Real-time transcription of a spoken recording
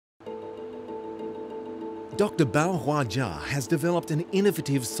Dr Baohua Jia has developed an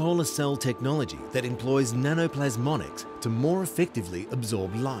innovative solar cell technology that employs nanoplasmonics to more effectively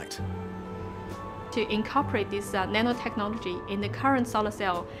absorb light. To incorporate this nanotechnology in the current solar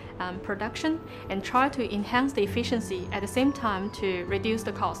cell production and try to enhance the efficiency at the same time to reduce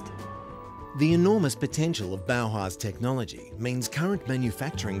the cost. The enormous potential of Baohua's technology means current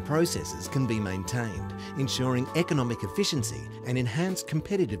manufacturing processes can be maintained, ensuring economic efficiency and enhanced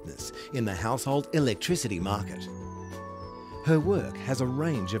competitiveness in the household electricity market. Her work has a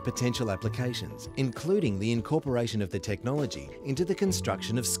range of potential applications, including the incorporation of the technology into the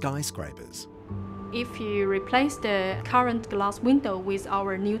construction of skyscrapers. If you replace the current glass window with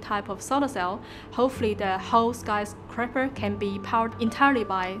our new type of solar cell, hopefully the whole skyscraper can be powered entirely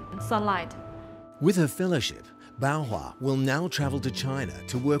by sunlight. With her fellowship, Baohua will now travel to China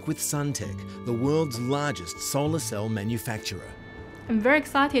to work with Suntech, the world's largest solar cell manufacturer. I'm very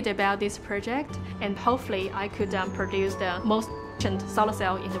excited about this project, and hopefully I could produce the most efficient solar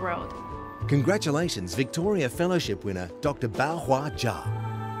cell in the world. Congratulations, Victoria Fellowship winner Dr Baohua Jia.